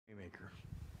Waymaker.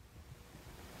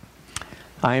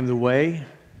 I am the way,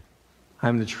 I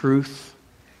am the truth,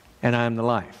 and I am the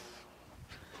life.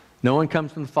 No one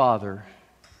comes from the Father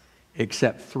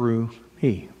except through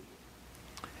me.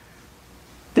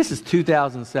 This is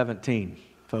 2017,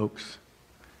 folks.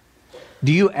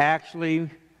 Do you actually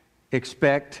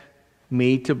expect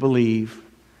me to believe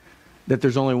that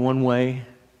there's only one way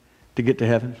to get to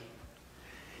heaven?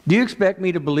 Do you expect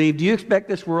me to believe, do you expect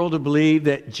this world to believe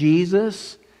that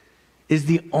Jesus is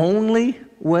the only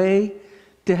way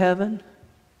to heaven?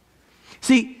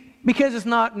 See, because it's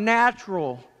not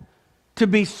natural to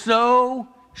be so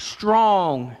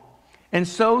strong and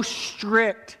so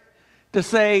strict to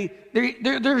say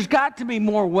there's got to be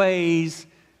more ways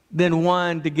than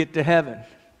one to get to heaven.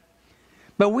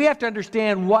 But we have to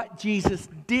understand what Jesus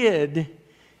did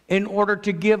in order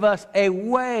to give us a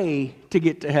way to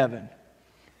get to heaven.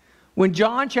 When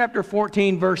John chapter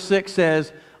 14 verse 6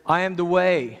 says, I am the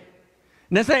way.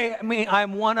 And they say, I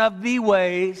am one of the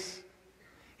ways.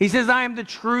 He says, I am the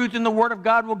truth, and the Word of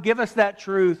God will give us that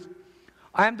truth.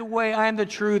 I am the way, I am the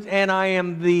truth, and I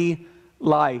am the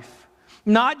life.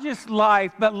 Not just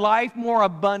life, but life more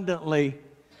abundantly.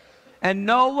 And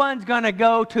no one's going to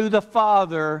go to the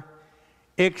Father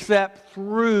except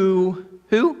through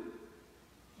who?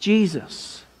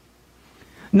 Jesus.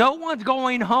 No one's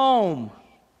going home.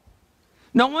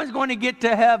 No one's going to get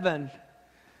to heaven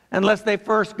unless they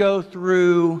first go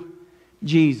through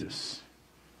Jesus.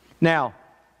 Now,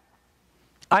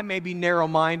 I may be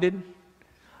narrow-minded.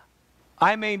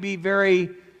 I may be very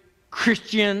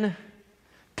Christian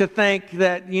to think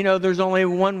that, there's only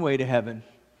one way to heaven.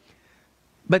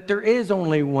 But there is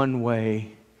only one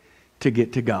way to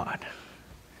get to God.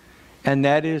 And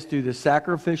that is through the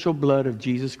sacrificial blood of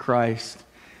Jesus Christ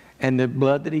and the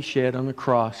blood that He shed on the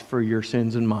cross for your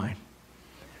sins and mine.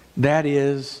 That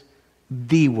is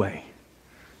the way.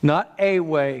 Not a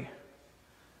way,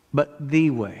 but the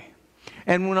way.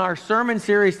 And when our sermon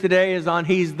series today is on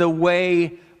He's the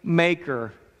way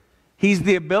maker, He's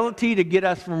the ability to get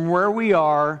us from where we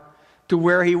are to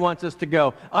where He wants us to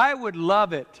go. I would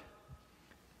love it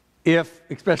if,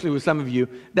 especially with some of you,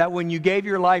 that when you gave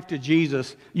your life to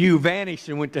Jesus, you vanished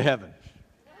and went to heaven.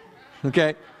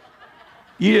 Okay?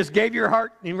 You just gave your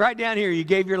heart, and right down here, you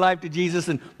gave your life to Jesus,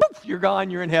 and poof, you're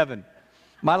gone, you're in heaven.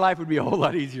 My life would be a whole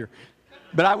lot easier.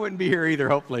 But I wouldn't be here either,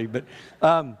 hopefully. But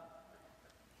a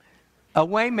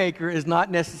waymaker is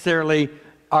not necessarily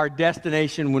our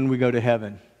destination when we go to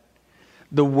heaven.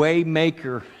 The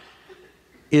waymaker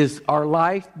is our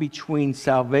life between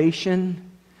salvation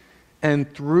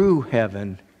and through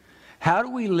heaven. How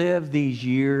do we live these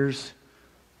years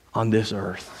on this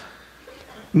earth?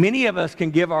 Many of us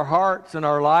can give our hearts and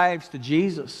our lives to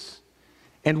Jesus,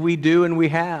 and we do and we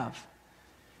have.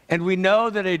 And we know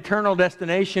that eternal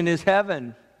destination is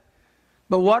heaven.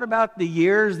 But what about the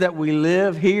years that we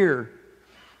live here?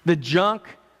 The junk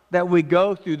that we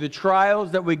go through, the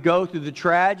trials that we go through, the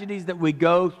tragedies that we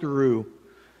go through.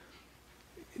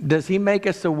 Does He make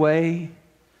us a way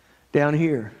down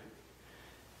here?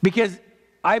 Because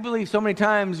I believe so many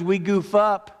times we goof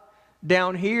up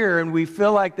down here and we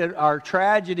feel like that our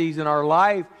tragedies in our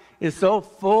life is so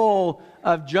full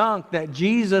of junk that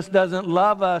Jesus doesn't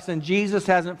love us and Jesus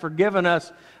hasn't forgiven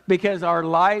us because our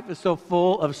life is so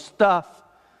full of stuff.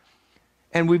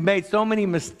 And we've made so many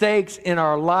mistakes in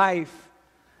our life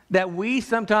that we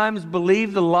sometimes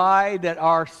believe the lie that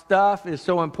our stuff is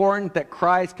so important that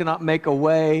Christ cannot make a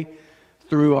way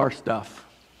through our stuff.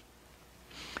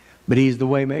 But He's the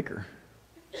way maker.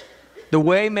 The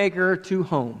way maker to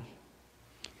home.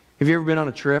 Have you ever been on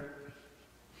a trip?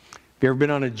 Have you ever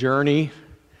been on a journey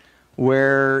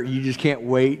where you just can't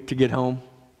wait to get home?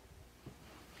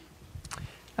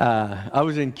 I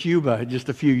was in Cuba just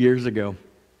a few years ago.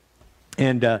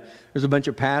 And there's a bunch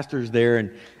of pastors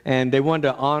there, and they wanted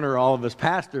to honor all of us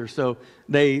pastors. So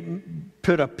they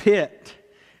put a pit,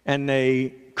 and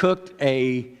they cooked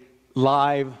a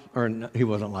live, or no, he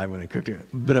wasn't live when they cooked it,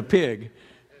 but a pig.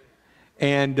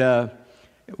 And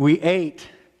we ate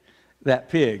that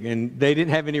pig. And they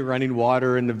didn't have any running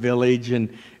water in the village, and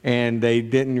they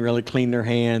didn't really clean their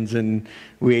hands. And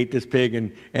we ate this pig,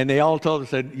 and they all told us,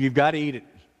 said, you've got to eat it,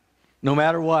 no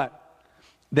matter what.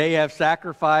 They have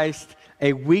sacrificed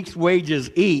a week's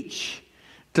wages each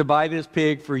to buy this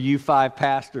pig for you 5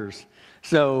 pastors.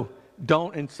 So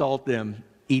don't insult them.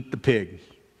 Eat the pig.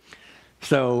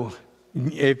 So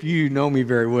if you know me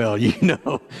very well, you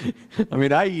know. I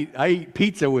mean, I eat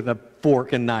pizza with a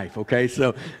fork and knife, okay?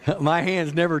 So my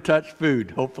hands never touch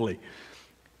food, hopefully.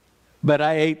 But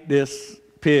I ate this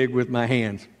pig with my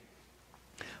hands.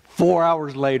 4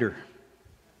 hours later.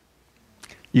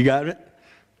 You got it?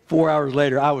 4 hours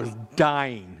later, I was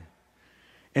dying.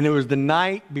 And it was the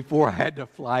night before I had to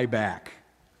fly back.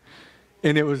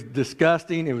 And it was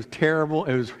disgusting. It was terrible.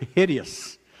 It was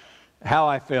hideous how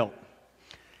I felt.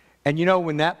 And you know,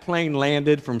 when that plane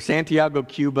landed from Santiago,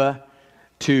 Cuba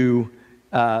to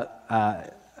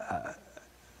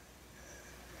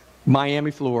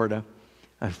Miami, Florida,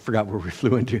 I forgot where we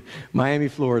flew into, Miami,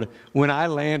 Florida. When I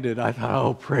landed, I thought,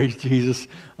 oh, praise Jesus,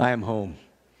 I am home.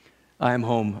 I am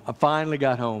home. I finally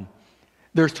got home.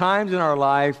 There's times in our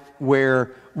life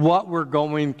where what we're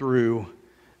going through,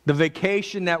 the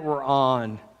vacation that we're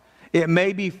on, it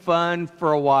may be fun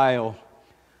for a while,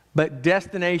 but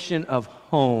destination of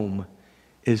home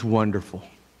is wonderful.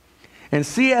 And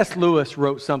C.S. Lewis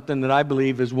wrote something that I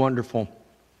believe is wonderful.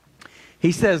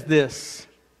 He says this: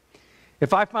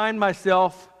 if I find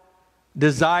myself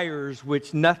desires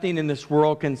which nothing in this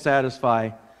world can satisfy,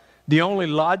 the only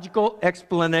logical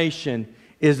explanation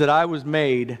is that I was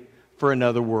made for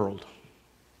another world.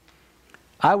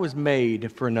 I was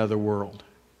made for another world.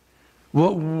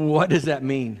 What does that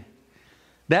mean?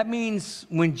 That means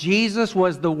when Jesus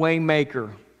was the way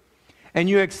maker and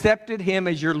you accepted him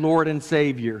as your Lord and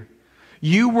Savior,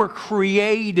 you were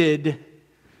created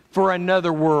for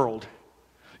another world.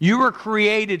 You were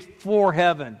created for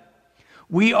heaven.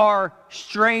 We are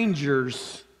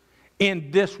strangers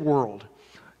in this world.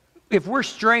 If we're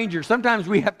strangers, sometimes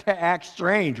we have to act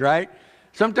strange, right?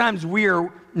 Sometimes we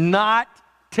are not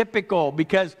typical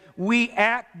because we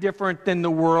act different than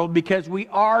the world, because we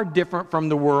are different from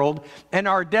the world, and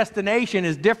our destination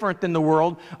is different than the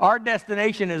world. Our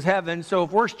destination is heaven. So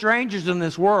if we're strangers in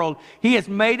this world, he has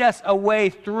made us a way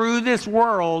through this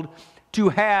world to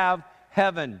have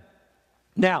heaven.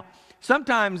 Now,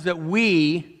 sometimes that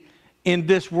we, in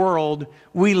this world,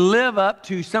 we live up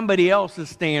to somebody else's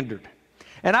standard.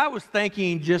 And I was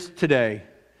thinking just today,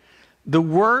 the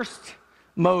worst,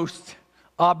 most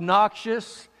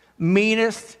obnoxious,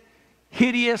 meanest,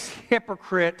 hideous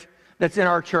hypocrite that's in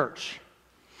our church.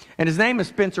 And his name is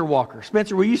Spencer Walker.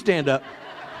 Spencer, will you stand up?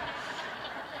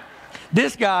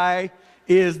 This guy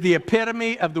is the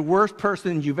epitome of the worst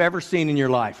person you've ever seen in your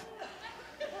life.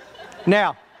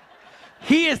 Now,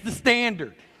 he is the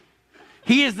standard.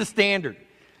 He is the standard.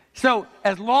 So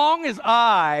as long as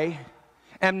I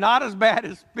am not as bad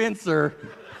as Spencer,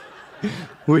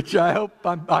 which I hope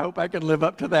I can live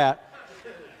up to that,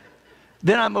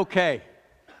 then I'm okay.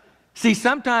 See,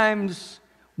 sometimes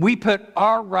we put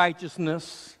our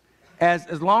righteousness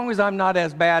as long as I'm not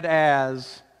as bad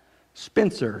as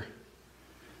Spencer,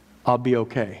 I'll be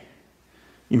okay.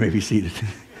 You may be seated.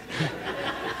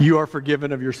 You are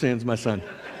forgiven of your sins, my son.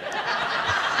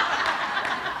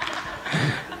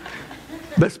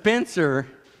 But Spencer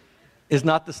is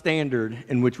not the standard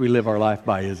in which we live our life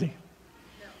by, is he?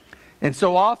 And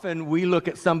so often we look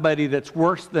at somebody that's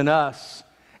worse than us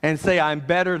and say, I'm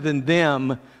better than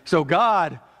them. So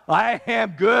God, I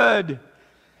am good.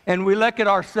 And we look at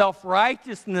our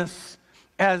self-righteousness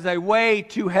as a way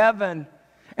to heaven.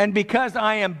 And because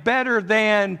I am better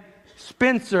than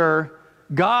Spencer,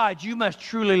 God, you must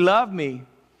truly love me.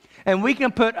 And we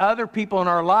can put other people in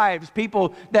our lives,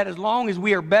 people that as long as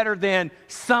we are better than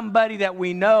somebody that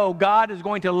we know, God is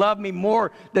going to love me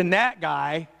more than that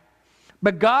guy.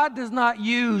 But God does not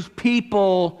use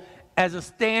people as a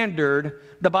standard.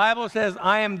 The Bible says,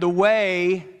 I am the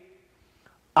way,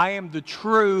 I am the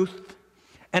truth,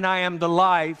 and I am the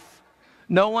life.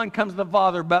 No one comes to the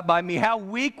Father but by me. How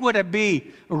weak would it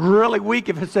be? Really weak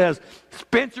if it says,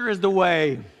 Spencer is the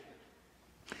way.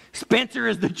 Spencer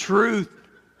is the truth.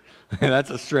 That's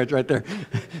a stretch right there.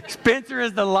 Spencer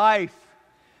is the life.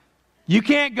 You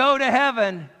can't go to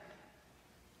heaven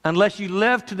unless you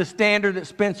live to the standard that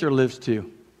Spencer lives to.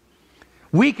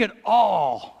 We could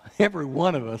all, every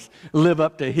one of us, live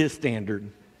up to his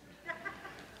standard.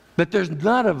 But there's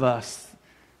none of us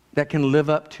that can live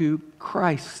up to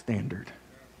Christ's standard.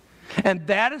 And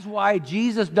that is why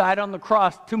Jesus died on the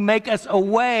cross, to make us a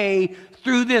way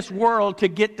through this world to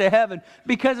get to heaven.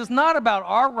 Because it's not about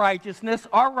our righteousness.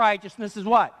 Our righteousness is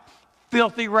what?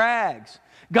 Filthy rags.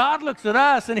 God looks at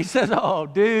us and he says, oh,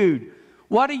 dude,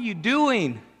 what are you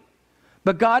doing?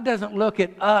 But God doesn't look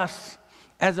at us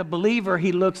as a believer.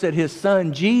 He looks at his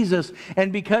son, Jesus.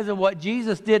 And because of what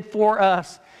Jesus did for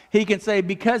us, he can say,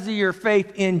 because of your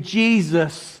faith in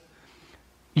Jesus,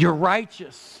 you're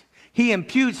righteous. He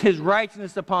imputes his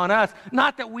righteousness upon us.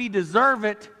 Not that we deserve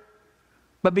it,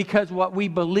 but because what we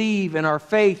believe in our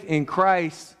faith in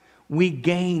Christ, we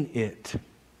gain it.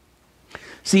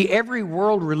 See, every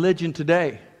world religion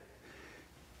today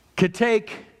could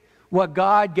take what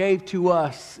God gave to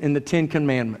us in the Ten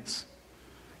Commandments.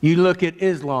 You look at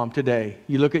Islam today.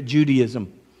 You look at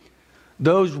Judaism.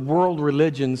 Those world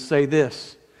religions say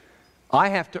this: I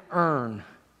have to earn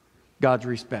God's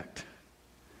respect.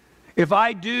 If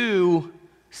I do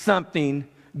something,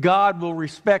 God will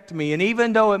respect me. And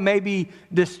even though it may be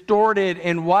distorted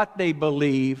in what they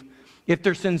believe, if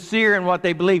they're sincere in what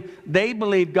they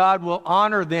believe God will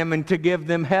honor them and to give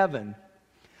them heaven.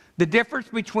 The difference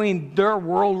between their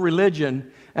world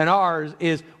religion and ours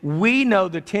is we know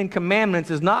the Ten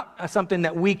Commandments is not something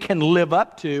that we can live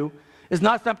up to. It's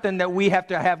not something that we have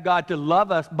to have God to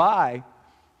love us by.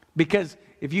 Because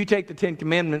if you take the Ten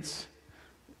Commandments,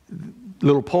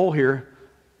 little poll here,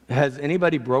 has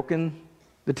anybody broken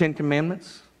the Ten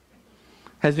Commandments?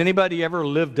 Has anybody ever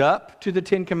lived up to the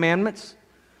Ten Commandments?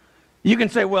 You can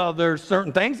say, well, there's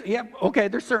certain things. Yeah, okay,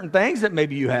 there's certain things that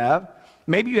maybe you have.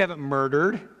 Maybe you haven't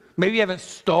murdered. Maybe you haven't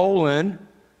stolen.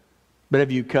 But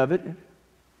have you coveted?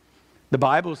 The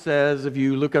Bible says if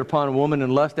you look upon a woman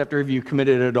in lust after you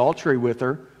committed adultery with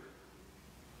her,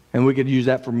 and we could use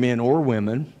that for men or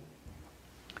women.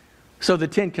 So the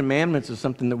Ten Commandments is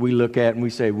something that we look at and we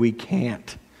say we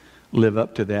can't live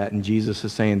up to that. And Jesus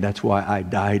is saying that's why I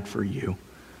died for you.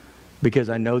 Because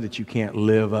I know that you can't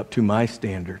live up to my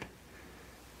standard.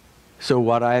 So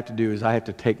what I have to do is I have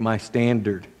to take my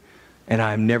standard, and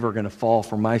I'm never going to fall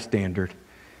for my standard.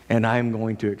 And I'm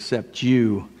going to accept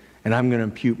you, and I'm going to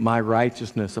impute my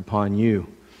righteousness upon you.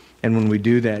 And when we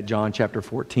do that, John chapter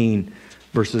 14,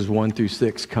 verses 1 through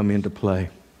 6 come into play.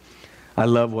 I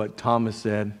love what Thomas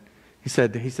said. He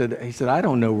said, I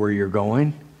don't know where you're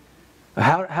going.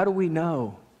 How do we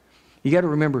know? You got to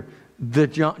remember, the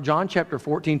John chapter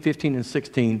 14, 15, and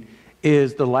 16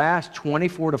 is the last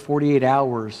 24 to 48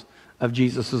 hours of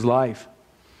Jesus' life.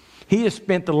 He has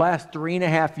spent the last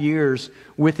 3.5 years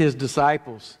with his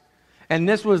disciples. And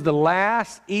this was the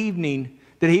last evening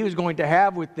that he was going to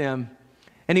have with them.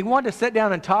 And he wanted to sit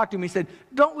down and talk to them. He said,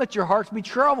 don't let your hearts be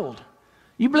troubled.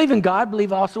 You believe in God,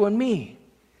 believe also in me.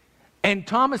 And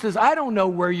Thomas says, I don't know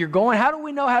where you're going. How do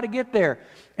we know how to get there?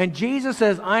 And Jesus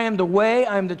says, I am the way,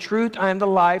 I am the truth, I am the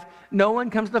life. No one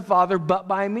comes to the Father but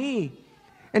by me.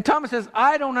 And Thomas says,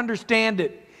 I don't understand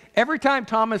it. Every time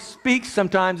Thomas speaks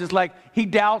sometimes, it's like he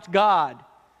doubts God.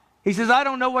 He says, I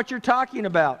don't know what you're talking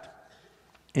about.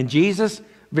 And Jesus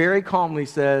very calmly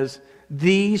says,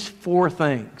 these 4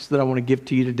 things that I want to give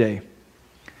to you today.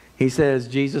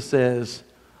 Jesus says,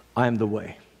 I am the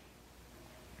way.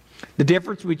 The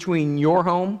difference between your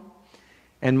home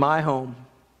and my home,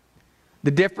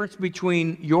 the difference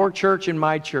between your church and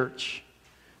my church,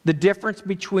 the difference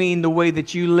between the way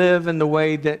that you live and the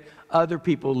way that other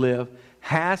people live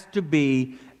has to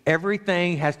be,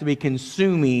 everything has to be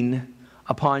consuming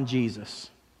upon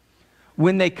Jesus.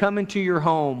 When they come into your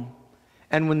home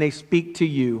and when they speak to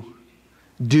you,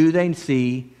 do they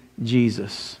see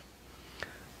Jesus?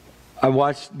 I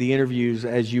watched the interviews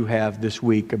as you have this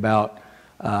week about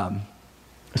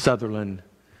Sutherland,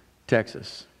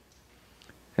 Texas.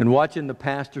 And watching the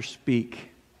pastor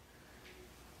speak,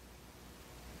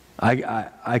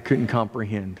 I couldn't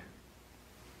comprehend.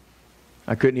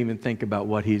 I couldn't even think about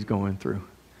what he's going through,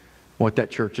 what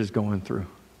that church is going through.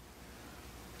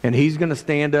 And he's going to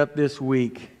stand up this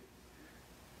week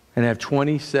and have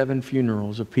 27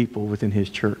 funerals of people within his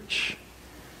church,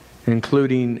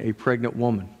 including a pregnant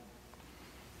woman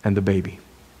and the baby.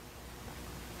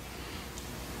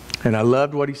 And I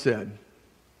loved what he said.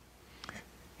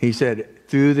 He said,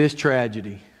 through this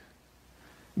tragedy,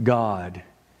 God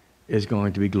is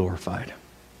going to be glorified.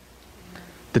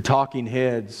 The talking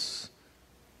heads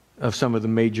of some of the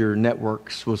major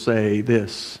networks will say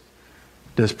this: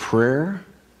 does prayer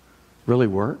really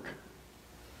work?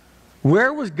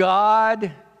 Where was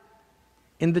God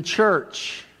in the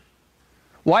church?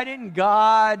 Why didn't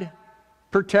God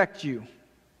protect you?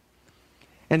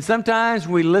 And sometimes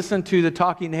we listen to the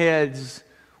talking heads,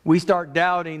 we start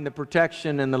doubting the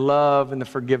protection and the love and the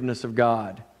forgiveness of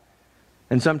God.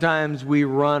 And sometimes we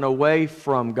run away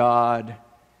from God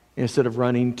instead of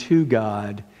running to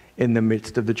God in the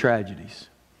midst of the tragedies.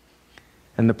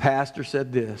 And the pastor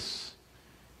said this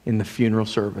in the funeral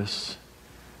service.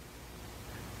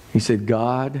 He said,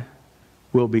 God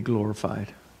will be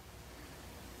glorified.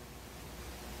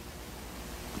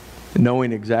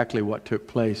 Knowing exactly what took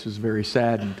place was very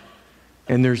saddened.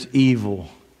 And there's evil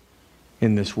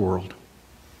in this world.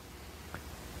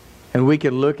 And we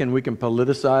can look and we can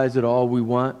politicize it all we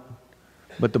want,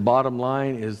 but the bottom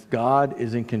line is God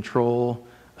is in control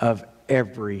of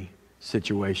every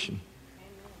situation.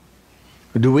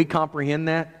 Do we comprehend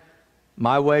that?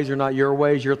 My ways are not your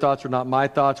ways, your thoughts are not my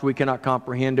thoughts. We cannot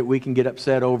comprehend it. We can get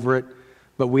upset over it,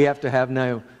 but we have to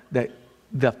know that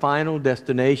the final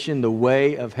destination, the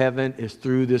way of heaven, is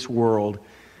through this world,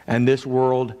 and this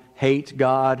world hates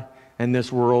God, and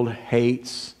this world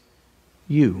hates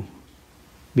you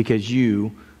because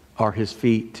you are His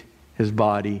feet, His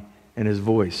body, and His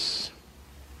voice.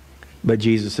 But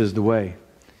Jesus is the way.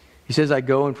 He says, I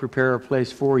go and prepare a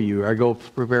place for you. I go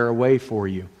prepare a way for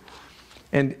you.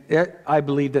 And I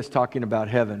believe that's talking about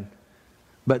heaven.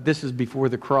 But this is before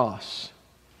the cross.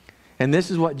 And this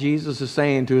is what Jesus is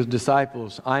saying to His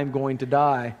disciples. I'm going to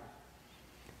die.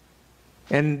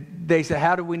 And they said,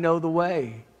 how do we know the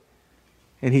way?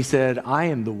 And He said, I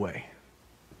am the way.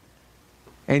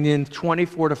 And in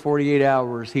 24 to 48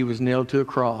 hours, He was nailed to a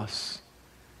cross.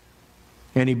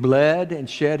 And He bled and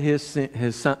shed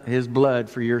His blood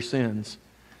for your sins.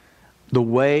 The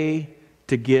way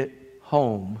to get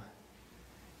home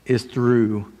is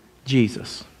through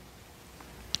Jesus.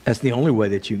 That's the only way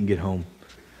that you can get home.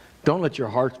 Don't let your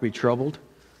hearts be troubled.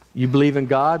 You believe in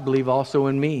God, believe also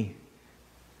in me.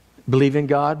 Believe in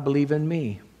God, believe in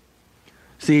me.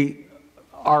 See,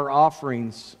 our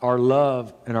offerings, our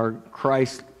love, and our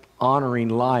Christ-honoring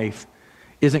life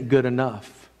isn't good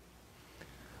enough.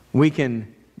 We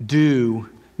can do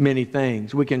many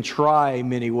things. We can try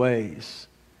many ways.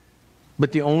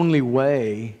 But the only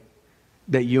way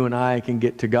that you and I can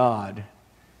get to God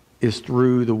is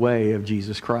through the way of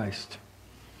Jesus Christ.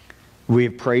 We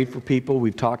have prayed for people,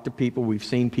 we've talked to people, we've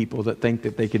seen people that think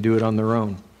that they could do it on their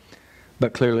own.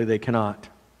 But clearly they cannot.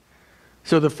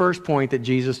 So the first point that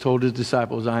Jesus told His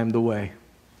disciples, I am the way.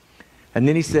 And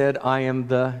then He said, I am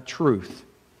the truth.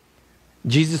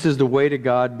 Jesus is the way to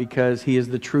God because He is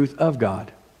the truth of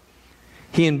God.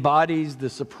 He embodies the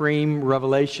supreme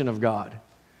revelation of God.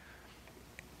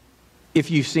 If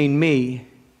you've seen me,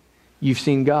 you've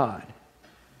seen God.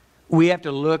 We have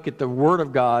to look at the Word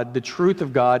of God, the truth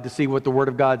of God, to see what the Word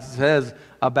of God says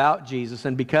about Jesus.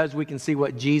 And because we can see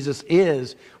what Jesus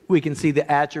is, we can see the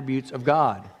attributes of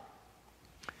God.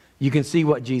 You can see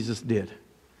what Jesus did.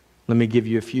 Let me give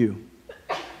you a few.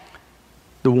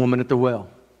 The woman at the well.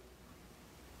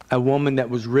 A woman that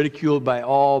was ridiculed by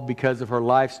all because of her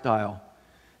lifestyle,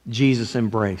 Jesus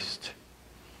embraced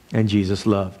and Jesus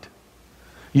loved.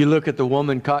 You look at the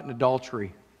woman caught in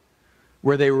adultery,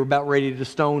 where they were about ready to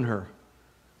stone her,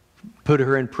 put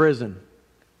her in prison.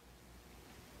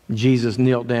 Jesus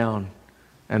knelt down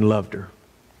and loved her.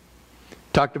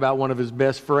 Talked about one of His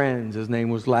best friends, his name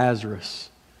was Lazarus,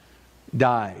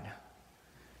 died.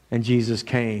 And Jesus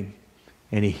came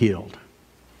and He healed.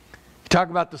 Talk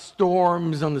about the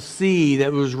storms on the sea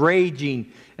that was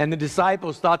raging, and the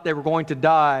disciples thought they were going to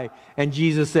die, and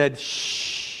Jesus said,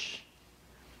 shh,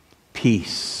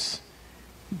 peace,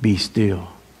 be still.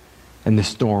 And the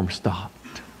storm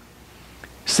stopped.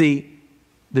 See,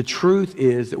 the truth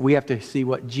is that we have to see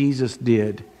what Jesus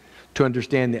did to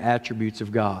understand the attributes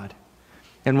of God.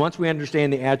 And once we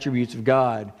understand the attributes of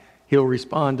God, He'll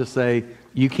respond to say,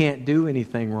 you can't do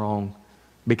anything wrong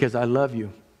because I love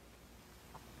you.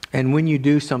 And when you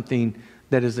do something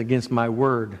that is against my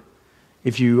word,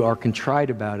 if you are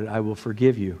contrite about it, I will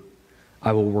forgive you.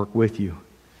 I will work with you.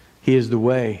 He is the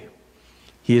way.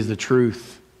 He is the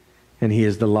truth. And He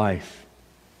is the life.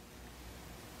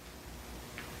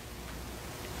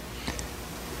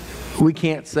 We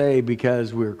can't say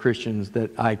because we're Christians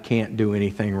that I can't do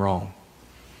anything wrong.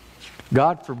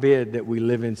 God forbid that we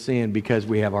live in sin because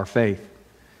we have our faith.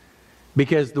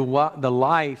 Because the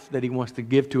life that He wants to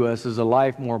give to us is a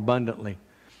life more abundantly.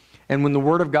 And when the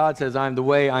Word of God says, I am the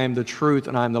way, I am the truth,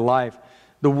 and I am the life,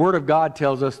 the Word of God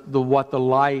tells us what the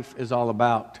life is all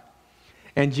about.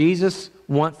 And Jesus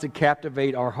wants to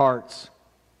captivate our hearts.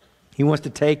 He wants to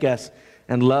take us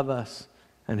and love us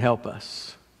and help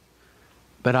us.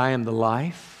 But I am the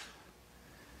life?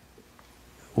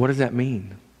 What does that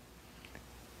mean?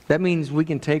 That means we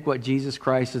can take what Jesus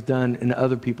Christ has done in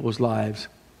other people's lives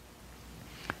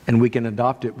and we can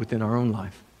adopt it within our own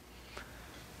life.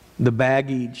 The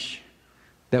baggage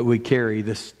that we carry,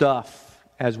 the stuff,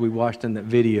 as we watched in that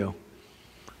video.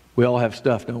 We all have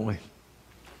stuff, don't we?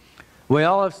 We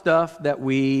all have stuff that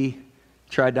we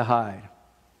tried to hide.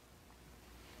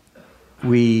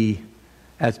 We,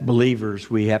 as believers,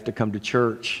 we have to come to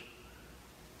church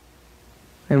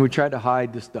and we try to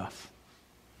hide the stuff.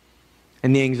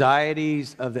 And the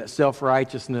anxieties of that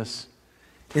self-righteousness,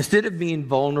 instead of being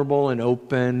vulnerable and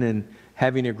open and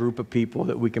having a group of people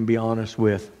that we can be honest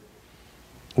with,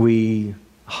 we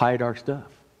hide our stuff.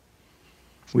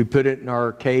 We put it in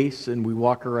our case and we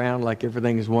walk around like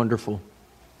everything is wonderful.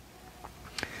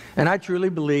 And I truly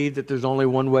believe that there's only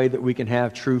one way that we can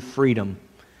have true freedom.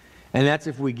 And that's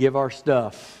if we give our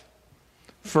stuff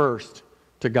first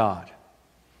to God.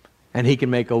 And He can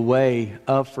make a way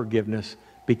of forgiveness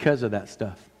because of that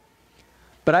stuff.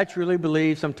 But I truly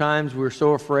believe sometimes we're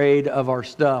so afraid of our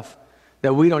stuff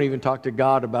that we don't even talk to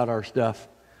God about our stuff.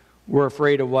 We're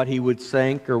afraid of what He would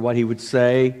think or what He would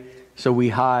say, so we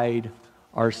hide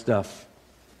our stuff.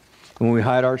 When we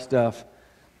hide our stuff,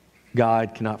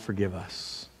 God cannot forgive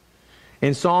us.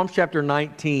 In Psalms chapter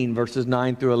 19, verses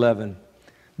 9 through 11,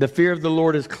 the fear of the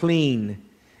Lord is clean,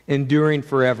 enduring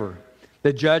forever.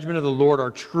 The judgment of the Lord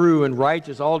are true and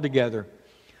righteous altogether,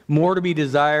 more to be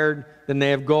desired than they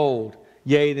have gold,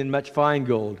 yea, than much fine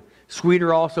gold,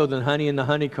 sweeter also than honey in the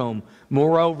honeycomb.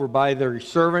 Moreover, by their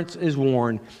servants is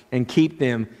warned, and keep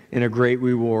them in a great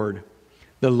reward.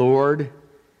 The Lord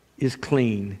is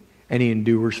clean, and He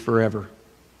endures forever.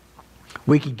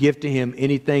 We can give to Him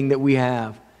anything that we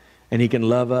have, and He can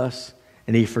love us,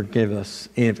 and He forgive us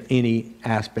in any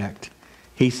aspect.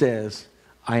 He says,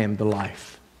 I am the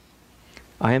life.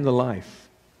 I am the life.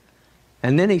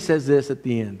 And then He says this at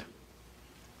the end.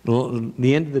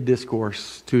 The end of the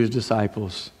discourse to His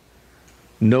disciples.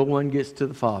 No one gets to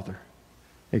the Father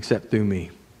except through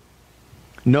me.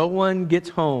 No one gets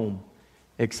home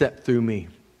except through me.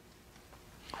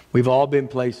 We've all been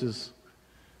places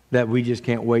that we just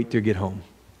can't wait to get home.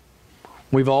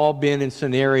 We've all been in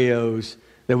scenarios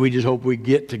that we just hope we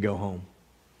get to go home.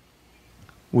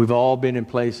 We've all been in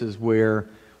places where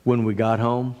when we got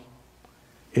home,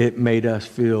 it made us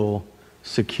feel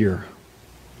secure.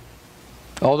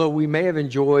 Although we may have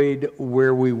enjoyed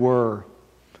where we were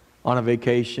on a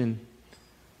vacation,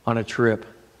 on a trip,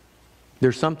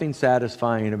 there's something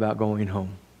satisfying about going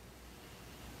home.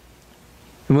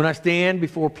 And when I stand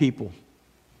before people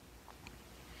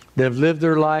that have lived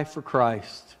their life for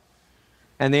Christ,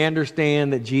 and they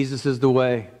understand that Jesus is the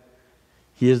way,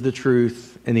 He is the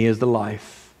truth, and He is the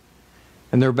life,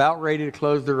 and they're about ready to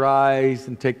close their eyes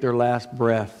and take their last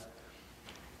breath,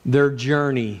 their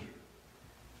journey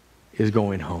is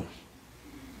going home.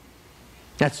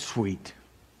 That's sweet.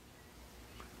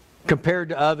 Compared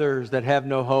to others that have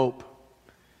no hope,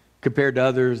 compared to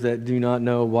others that do not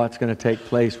know what's going to take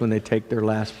place when they take their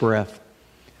last breath.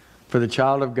 For the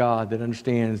child of God that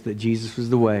understands that Jesus is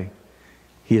the way,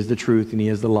 He is the truth, and He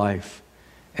is the life.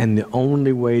 And the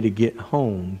only way to get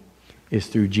home is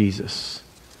through Jesus.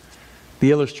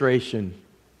 The illustration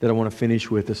that I want to finish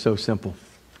with is so simple.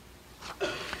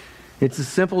 It's a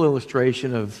simple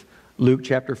illustration of Luke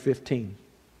chapter 15.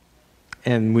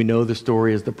 And we know the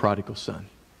story as the prodigal son.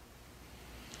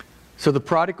 So the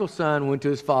prodigal son went to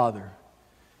his father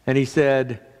and he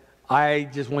said, I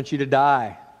just want you to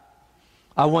die.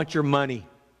 I want your money.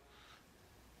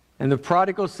 And the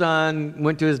prodigal son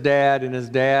went to his dad, and his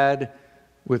dad,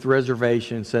 with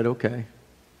reservation, said, okay,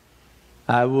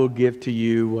 I will give to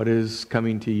you what is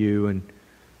coming to you.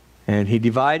 And he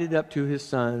divided up to his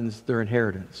sons their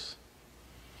inheritance.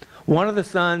 One of the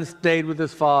sons stayed with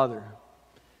his father,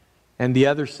 and the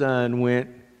other son went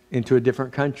into a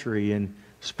different country and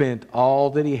spent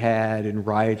all that he had in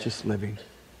riotous living.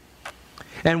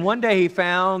 And one day he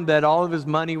found that all of his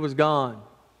money was gone.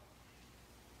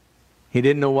 He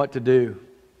didn't know what to do.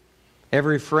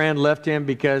 Every friend left him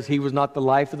because he was not the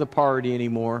life of the party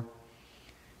anymore.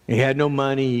 He had no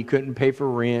money. He couldn't pay for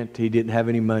rent. He didn't have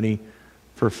any money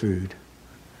for food.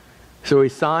 So he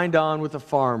signed on with a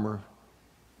farmer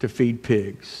to feed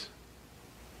pigs.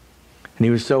 And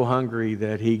he was so hungry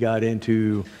that he got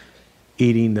into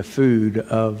eating the food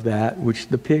of that which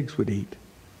the pigs would eat.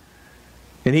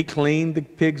 And he cleaned the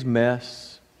pig's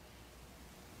mess,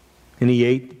 and he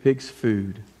ate the pig's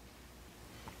food.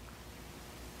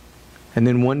 And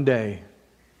then one day,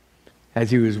 as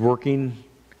he was working,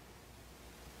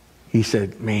 he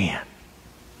said, man,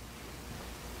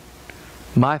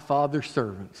 my father's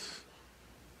servants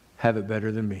have it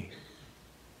better than me.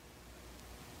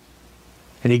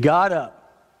 And he got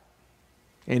up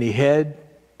and he headed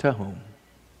to home.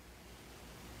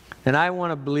 And I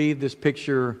want to believe this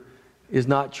picture is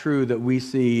not true that we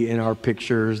see in our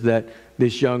pictures, that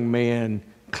this young man,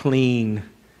 clean,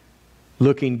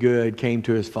 looking good, came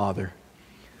to his father.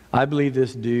 I believe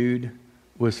this dude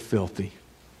was filthy.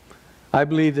 I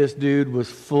believe this dude was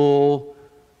full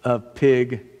of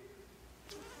pig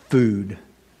food,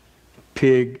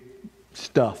 pig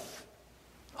stuff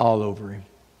all over him.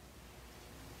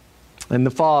 And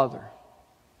the father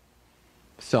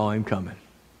saw him coming.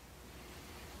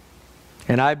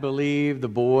 And I believe the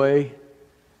boy,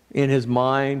 in his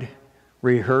mind,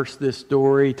 rehearsed this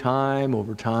story time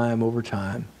over time over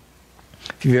time.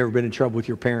 If you've ever been in trouble with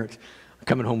your parents,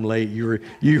 coming home late, you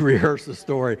rehearse the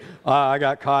story. I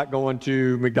got caught going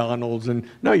to McDonald's, and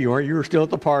no, you weren't. You were still at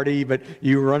the party, but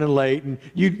you were running late, and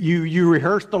you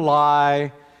rehearse the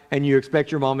lie, and you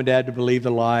expect your mom and dad to believe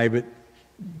the lie, but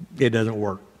it doesn't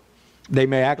work. They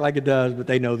may act like it does, but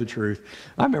they know the truth.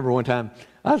 I remember one time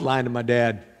I was lying to my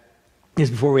dad. This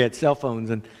is before we had cell phones,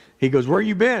 and he goes, "Where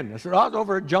you been?" I said, "I was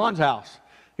over at John's house."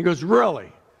 He goes,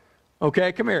 "Really?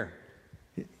 Okay, come here."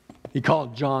 He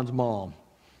called John's mom.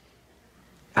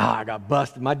 I got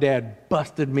busted. My dad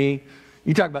busted me.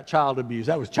 You talk about child abuse.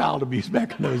 That was child abuse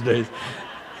back in those days.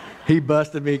 He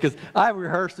busted me because I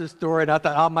rehearsed this story, and I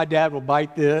thought, oh, my dad will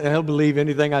bite this, and he'll believe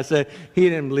anything I said. He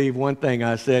didn't believe one thing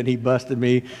I said. He busted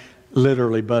me,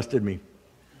 literally busted me.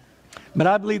 But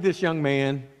I believe this young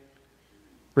man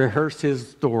rehearsed his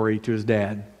story to his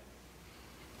dad.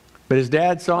 But his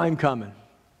dad saw him coming.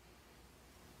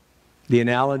 The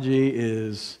analogy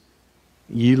is,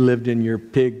 you lived in your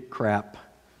pig crap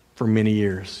for many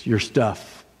years, your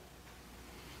stuff.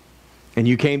 And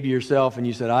you came to yourself and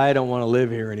you said, I don't want to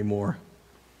live here anymore.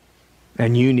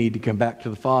 And you need to come back to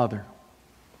the Father.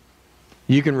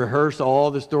 You can rehearse all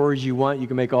the stories you want. You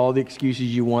can make all the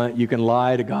excuses you want. You can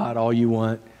lie to God all you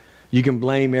want. You can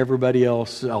blame everybody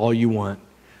else all you want.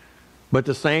 But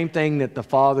the same thing that the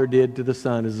Father did to the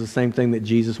Son is the same thing that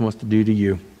Jesus wants to do to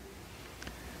you.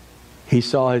 He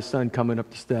saw his son coming up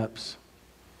the steps.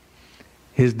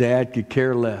 His dad could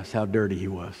care less how dirty he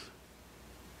was.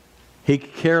 He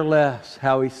could care less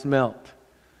how he smelt.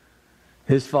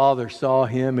 His father saw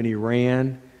him and he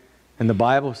ran, and the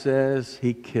Bible says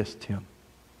he kissed him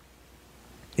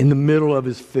in the middle of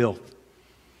his filth.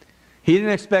 He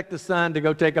didn't expect the son to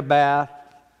go take a bath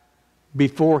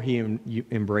before he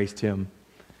embraced him.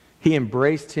 He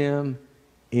embraced him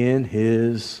in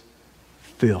his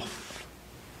filth.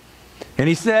 And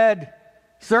he said,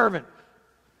 "Servant,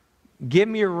 give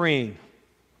me a ring."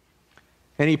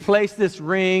 And he placed this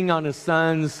ring on his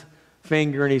son's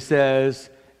finger and he says,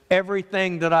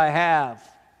 "Everything that I have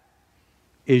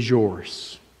is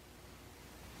yours."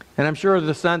 And I'm sure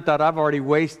the son thought, I've already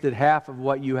wasted half of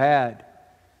what you had.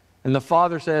 And the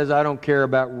father says, I don't care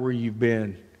about where you've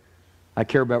been. I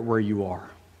care about where you are.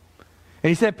 And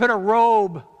he said, put a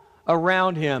robe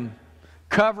around him,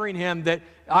 covering him, that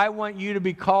I want you to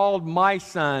be called my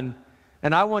son.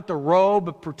 And I want the robe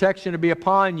of protection to be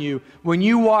upon you. When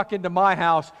you walk into my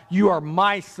house, you are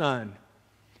my son.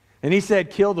 And he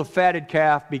said, kill the fatted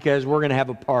calf because we're going to have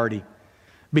a party.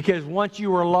 Because once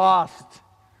you were lost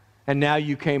and now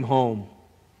you came home.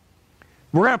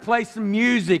 We're going to play some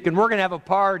music and we're going to have a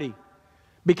party.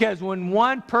 Because when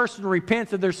one person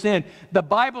repents of their sin, the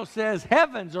Bible says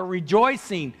heavens are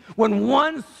rejoicing when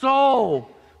one soul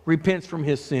repents from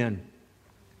his sin.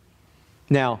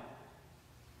 Now,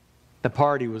 the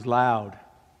party was loud,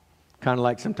 kind of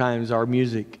like sometimes our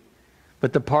music.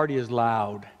 But the party is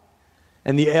loud.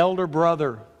 And the elder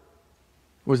brother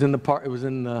was in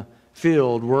the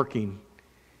field working.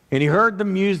 And he heard the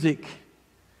music.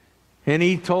 And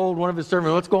he told one of his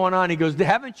servants, what's going on? He goes,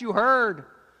 haven't you heard?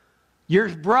 Your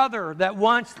brother that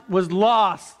once was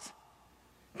lost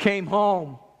came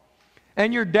home.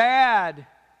 And your dad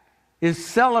is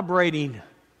celebrating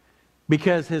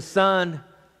because his son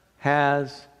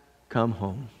has come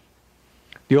home.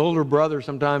 The older brother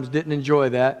sometimes didn't enjoy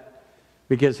that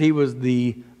because he was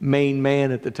the main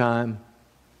man at the time.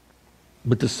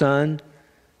 But the son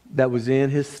that was in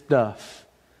his stuff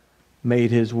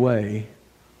made his way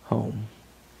home.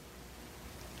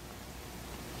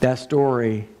 That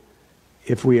story,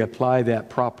 if we apply that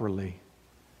properly,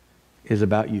 is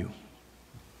about you.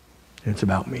 And it's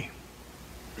about me.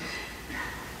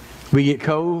 We get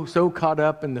so caught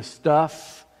up in the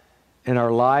stuff in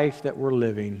our life that we're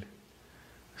living.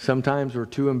 Sometimes we're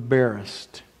too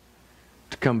embarrassed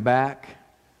to come back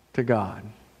to God.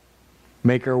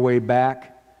 Make our way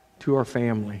back to our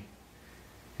family.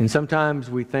 And sometimes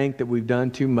we think that we've done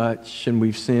too much and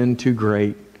we've sinned too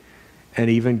great, and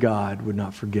even God would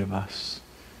not forgive us.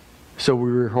 So we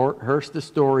rehearse the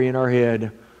story in our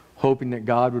head, hoping that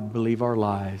God would believe our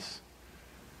lies.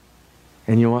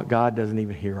 And you know what? God doesn't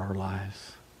even hear our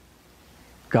lies.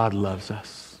 God loves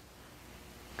us.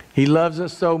 He loves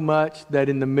us so much that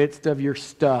in the midst of your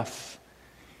stuff,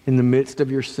 in the midst of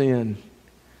your sin,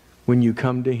 when you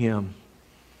come to Him,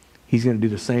 He's going to do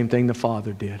the same thing the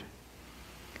Father did.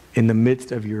 In the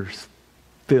midst of your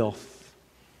filth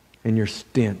and your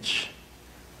stench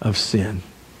of sin,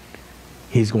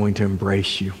 He's going to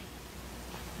embrace you.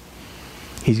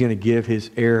 He's going to give His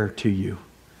heir to you.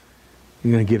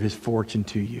 He's going to give His fortune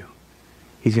to you.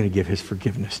 He's going to give His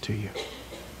forgiveness to you.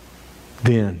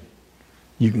 Then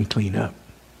you can clean up.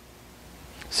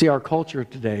 See, our culture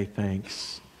today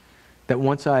thinks that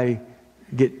once I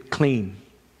get clean,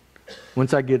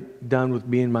 once I get done with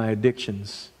being my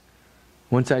addictions,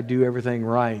 once I do everything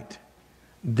right,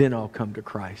 then I'll come to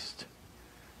Christ.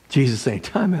 Jesus saying,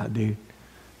 time out, dude.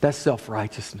 That's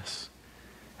self-righteousness.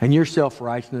 And your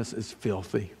self-righteousness is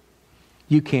filthy.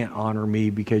 You can't honor me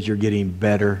because you're getting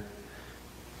better.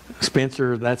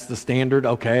 Spencer, that's the standard?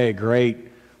 Okay, great.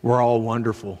 We're all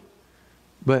wonderful.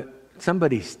 But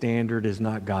somebody's standard is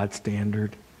not God's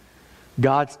standard.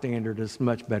 God's standard is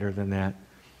much better than that.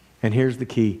 And here's the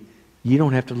key. You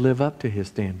don't have to live up to His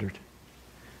standard.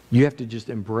 You have to just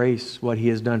embrace what He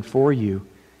has done for you.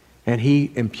 And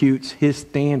He imputes His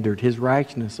standard, His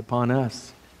righteousness upon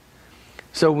us.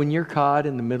 So when you're caught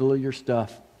in the middle of your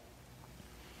stuff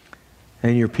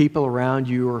and your people around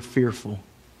you are fearful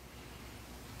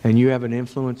and you have an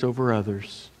influence over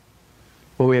others,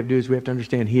 what we have to do is we have to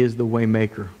understand He is the way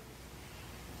maker.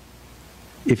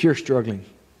 If you're struggling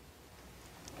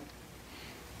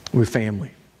with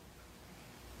family,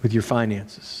 with your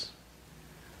finances,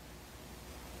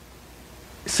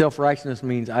 self-righteousness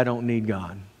means I don't need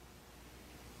God.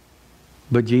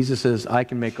 But Jesus says, I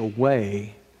can make a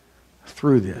way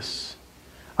through this.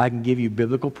 I can give you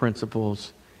biblical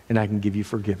principles and I can give you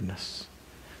forgiveness.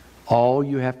 All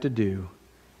you have to do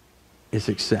is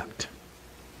accept.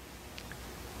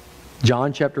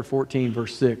 John chapter 14,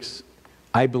 verse 6,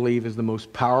 I believe is the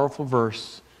most powerful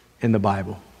verse in the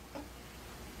Bible.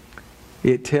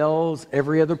 It tells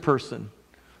every other person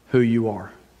who you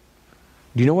are.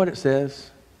 Do you know what it says?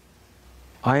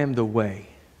 I am the way.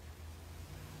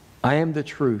 I am the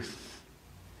truth.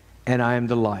 And I am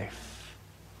the life.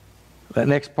 That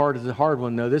next part is a hard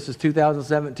one, though. This is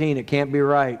 2017. It can't be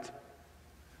right.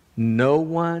 No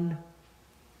one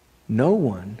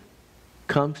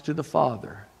comes to the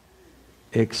Father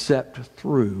except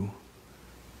through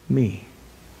me.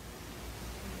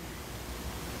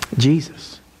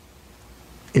 Jesus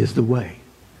is the way.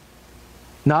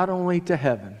 Not only to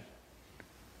heaven,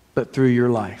 but through your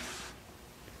life.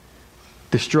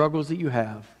 The struggles that you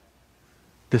have,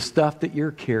 the stuff that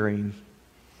you're carrying,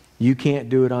 you can't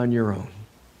do it on your own.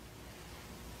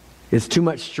 It's too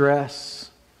much stress,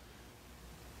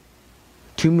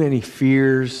 too many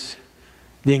fears,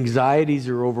 the anxieties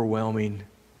are overwhelming,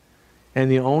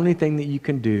 and the only thing that you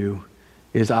can do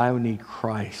is I need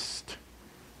Christ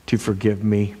to forgive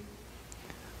me.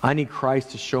 I need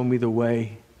Christ to show me the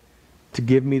way, to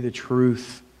give me the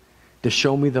truth, to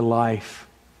show me the life.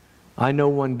 I know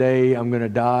one day I'm going to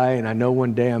die, and I know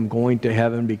one day I'm going to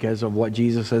heaven because of what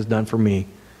Jesus has done for me.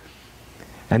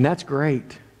 And that's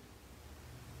great.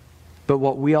 But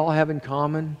what we all have in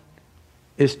common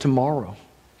is tomorrow.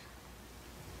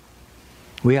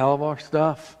 We all have our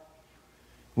stuff.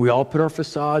 We all put our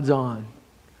facades on.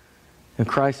 And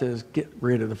Christ says, get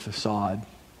rid of the facade.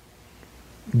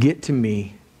 Get to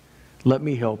me. Let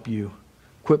me help you.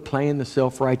 Quit playing the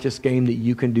self-righteous game that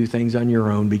you can do things on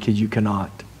your own, because you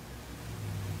cannot.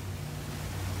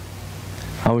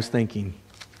 I was thinking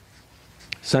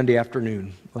Sunday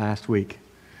afternoon last week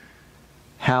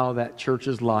how that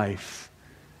church's life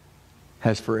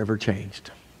has forever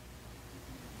changed.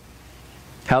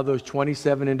 How those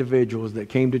 27 individuals that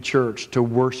came to church to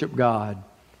worship God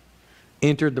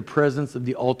entered the presence of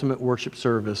the ultimate worship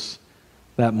service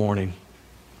that morning.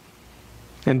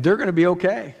 And they're going to be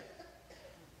okay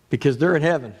because they're in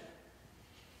heaven.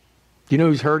 Do you know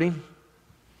who's hurting?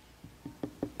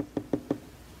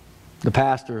 The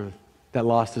pastor that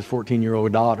lost his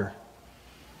 14-year-old daughter.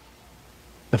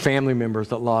 The family members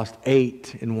that lost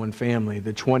 8 in one family.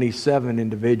 The 27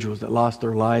 individuals that lost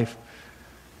their life.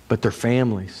 But their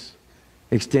families,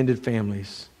 extended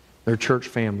families, their church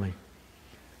family.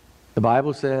 The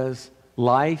Bible says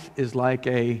life is like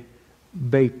a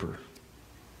vapor.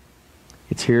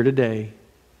 It's here today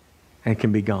and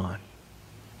can be gone.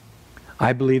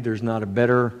 I believe there's not a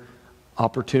better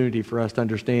opportunity for us to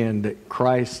understand that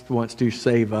Christ wants to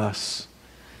save us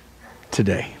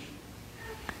today.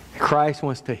 Christ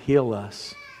wants to heal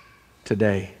us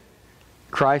today.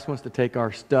 Christ wants to take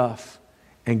our stuff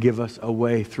and give us a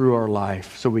way through our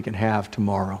life so we can have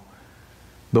tomorrow.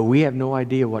 But we have no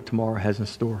idea what tomorrow has in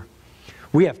store.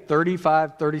 We have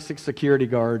 35, 36 security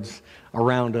guards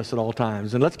around us at all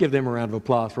times. And let's give them a round of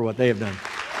applause for what they have done.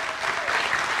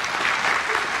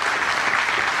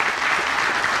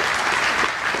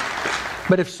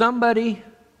 But if somebody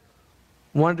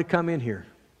wanted to come in here,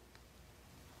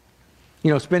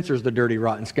 you know, Spencer's the dirty,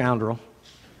 rotten scoundrel.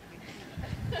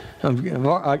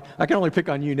 I can only pick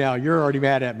on you now. You're already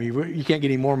mad at me. You can't get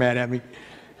any more mad at me.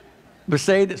 But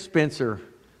say that Spencer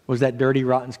was that dirty,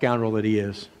 rotten scoundrel that he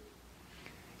is.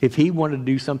 If he wanted to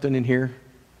do something in here,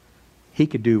 he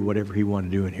could do whatever he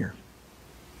wanted to do in here.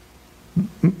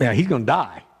 Yeah, he's going to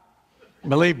die.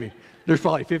 Believe me. There's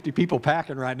probably 50 people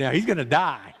packing right now. He's going to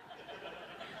die.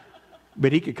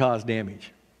 But he could cause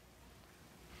damage.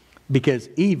 Because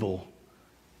evil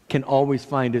can always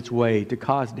find its way to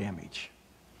cause damage.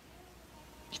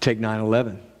 You take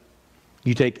 9/11.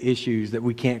 You take issues that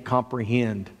we can't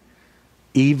comprehend.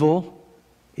 Evil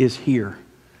is here.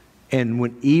 And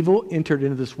when evil entered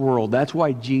into this world, that's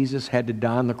why Jesus had to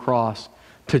die on the cross,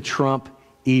 to trump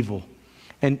evil.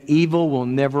 And evil will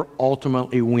never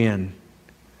ultimately win.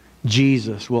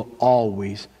 Jesus will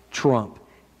always trump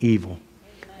evil.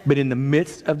 But in the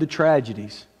midst of the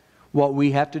tragedies, what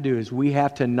we have to do is we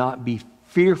have to not be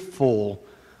fearful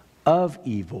of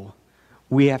evil.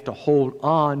 We have to hold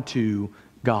on to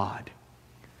God.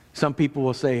 Some people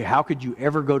will say, how could you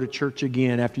ever go to church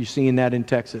again after you've seen that in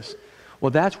Texas?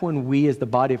 Well, that's when we as the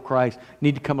body of Christ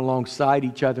need to come alongside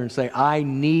each other and say, I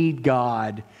need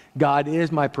God. God is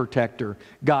my protector.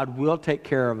 God will take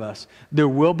care of us. There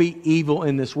will be evil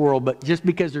in this world, but just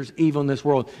because there's evil in this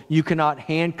world, you cannot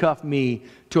handcuff me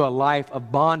to a life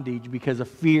of bondage because of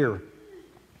fear.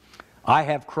 I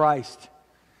have Christ.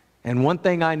 And one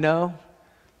thing I know,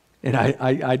 and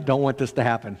I don't want this to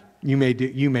happen. You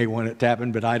may want it to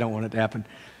happen, but I don't want it to happen.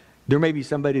 There may be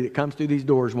somebody that comes through these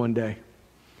doors one day,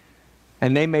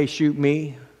 and they may shoot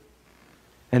me,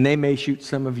 and they may shoot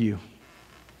some of you.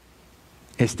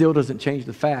 It still doesn't change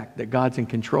the fact that God's in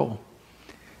control.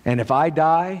 And if I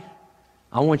die,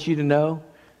 I want you to know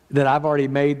that I've already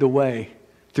made the way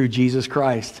through Jesus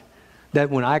Christ.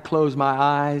 That when I close my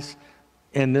eyes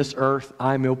in this earth,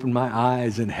 I'm open my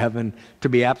eyes in heaven. To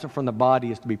be absent from the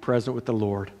body is to be present with the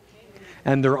Lord.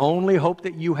 And the only hope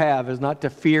that you have is not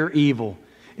to fear evil,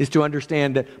 is to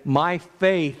understand that my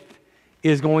faith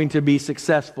is going to be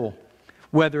successful,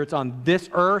 whether it's on this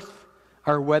earth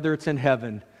or whether it's in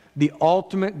heaven. The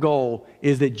ultimate goal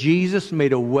is that Jesus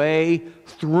made a way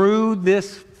through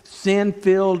this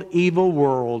sin-filled, evil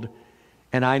world,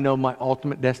 and I know my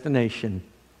ultimate destination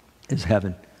is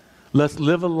heaven. Let's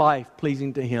live a life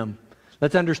pleasing to Him.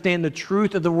 Let's understand the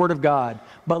truth of the Word of God,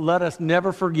 but let us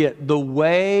never forget the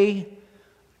way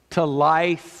to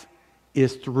life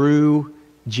is through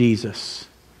Jesus.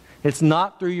 It's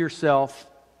not through yourself.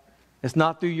 It's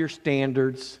not through your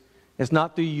standards. It's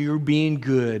not through you being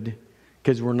good,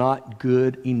 because we're not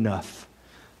good enough.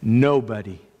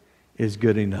 Nobody is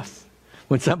good enough.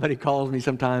 When somebody calls me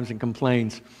sometimes and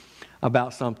complains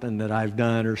about something that I've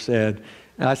done or said,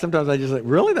 sometimes I just like,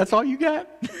 really? That's all you got?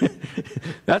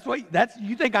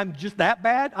 You think I'm just that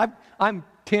bad? I'm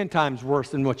 10 times worse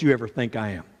than what you ever think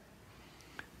I am.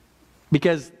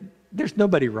 Because there's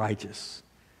nobody righteous.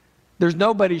 There's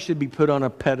nobody should be put on a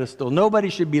pedestal. Nobody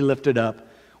should be lifted up.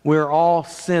 We're all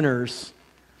sinners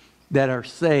that are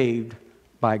saved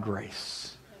by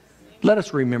grace. Let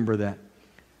us remember that.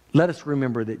 Let us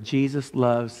remember that Jesus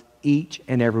loves each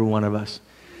and every one of us.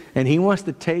 And He wants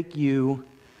to take you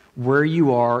where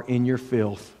you are in your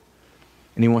filth.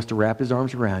 And He wants to wrap His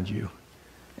arms around you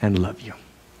and love you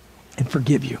and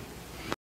forgive you.